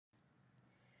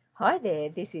Hi there,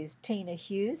 this is Teena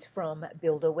Hughes from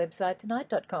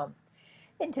buildawebsitetonight.com.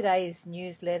 In today's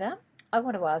newsletter, I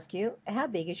want to ask you, how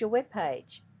big is your web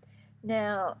page?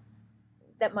 Now,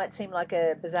 that might seem like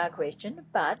a bizarre question,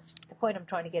 but the point I'm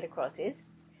trying to get across is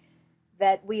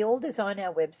that we all design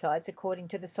our websites according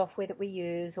to the software that we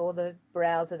use, or the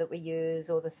browser that we use,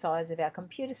 or the size of our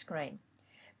computer screen.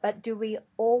 But do we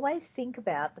always think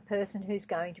about the person who's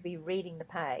going to be reading the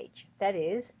page? That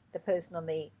is, the person on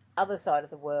the other side of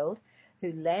the world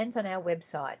who lands on our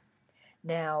website.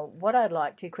 Now, what I'd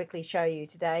like to quickly show you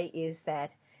today is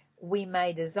that we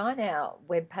may design our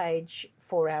web page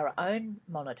for our own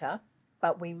monitor,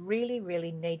 but we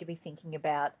really need to be thinking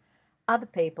about other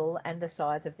people and the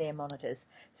size of their monitors.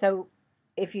 So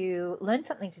if you learn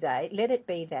something today, let it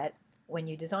be that when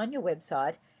you design your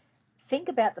website, think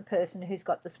about the person who's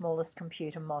got the smallest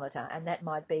computer monitor, and that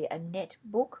might be a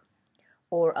netbook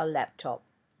or a laptop.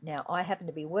 Now, I happen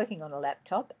to be working on a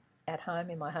laptop at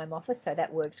home in my home office, so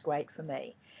that works great for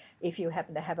me. If you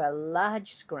happen to have a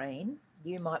large screen,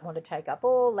 you might want to take up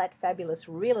all that fabulous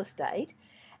real estate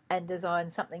and design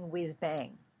something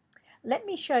whiz-bang. Let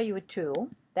me show you a tool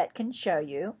that can show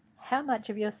you how much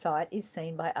of your site is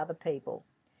seen by other people.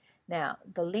 Now,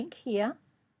 the link here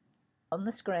on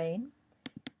the screen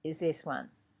is this one.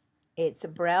 It's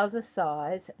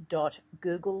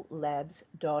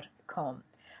browsersize.googlelabs.com.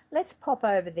 Let's pop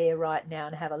over there right now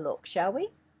and have a look, shall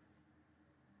we?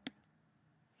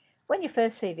 When you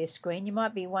first see this screen, you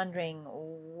might be wondering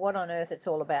what on earth it's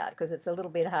all about, because it's a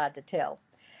little bit hard to tell.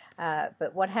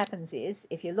 But what happens is,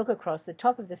 if you look across the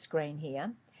top of the screen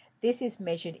here, this is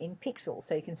measured in pixels,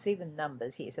 so you can see the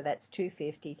numbers here. So that's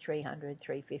 250, 300,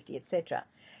 350, etc.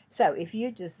 So if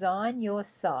you design your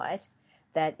site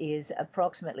that is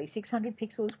approximately 600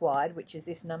 pixels wide, which is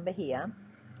this number here,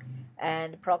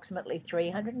 and approximately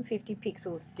 350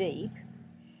 pixels deep,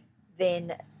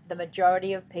 then the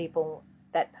majority of people,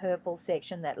 that purple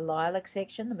section, that lilac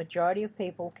section, the majority of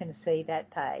people can see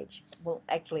that page. Well,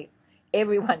 actually,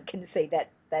 everyone can see that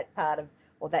part of,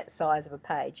 or that size of a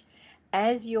page.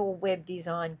 As your web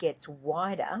design gets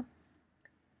wider,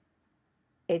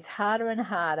 it's harder and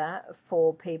harder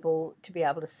for people to be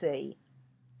able to see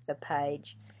the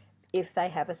page if they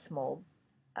have a small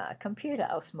computer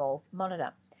or small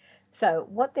monitor. So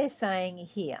what they're saying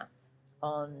here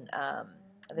on,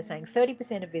 they're saying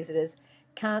 30% of visitors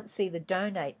can't see the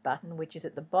donate button, which is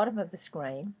at the bottom of the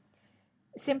screen,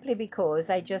 simply because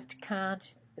they just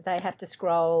can't, they have to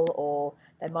scroll, or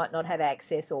they might not have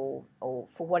access, or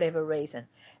for whatever reason.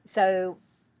 So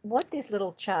what this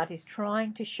little chart is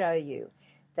trying to show you,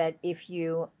 that if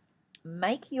you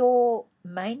make your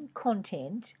main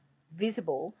content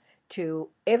visible to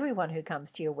everyone who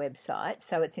comes to your website,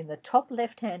 so it's in the top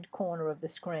left-hand corner of the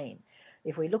screen.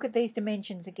 If we look at these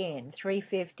dimensions again,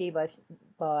 350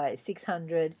 by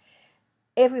 600,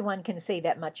 everyone can see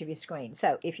that much of your screen.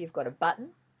 So if you've got a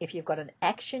button, if you've got an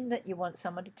action that you want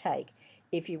someone to take,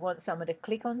 if you want someone to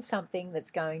click on something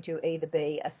that's going to either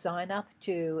be a sign up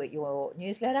to your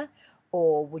newsletter,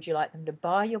 or would you like them to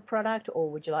buy your product,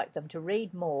 or would you like them to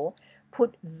read more,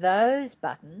 put those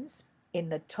buttons in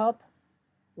the top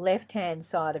left-hand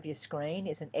side of your screen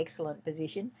is an excellent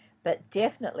position, but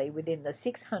definitely within the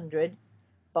 600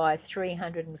 by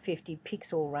 350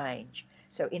 pixel range,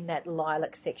 so in that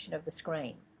lilac section of the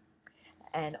screen.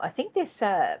 And I think this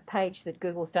page that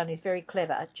Google's done is very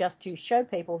clever, just to show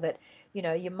people that, you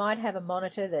know, you might have a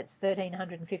monitor that's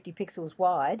 1350 pixels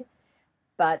wide,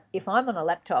 but if I'm on a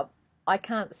laptop, I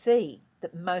can't see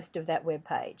most of that web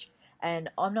page. And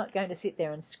I'm not going to sit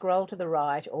there and scroll to the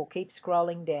right or keep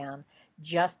scrolling down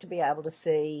just to be able to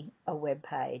see a web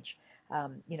page.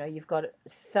 You know, you've got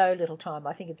so little time.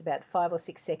 I think it's about 5 or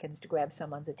 6 seconds to grab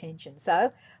someone's attention.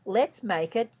 So let's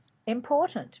make it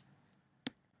important.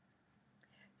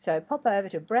 So pop over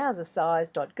to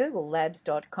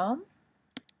browsersize.googlelabs.com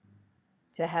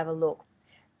to have a look.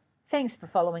 Thanks for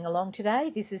following along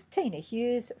today. This is Teena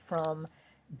Hughes from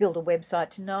Build a Website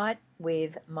Tonight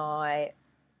with my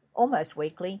almost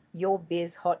weekly Your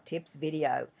Biz Hot Tips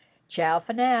video. Ciao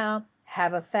for now.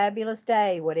 Have a fabulous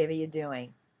day, whatever you're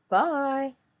doing.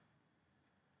 Bye.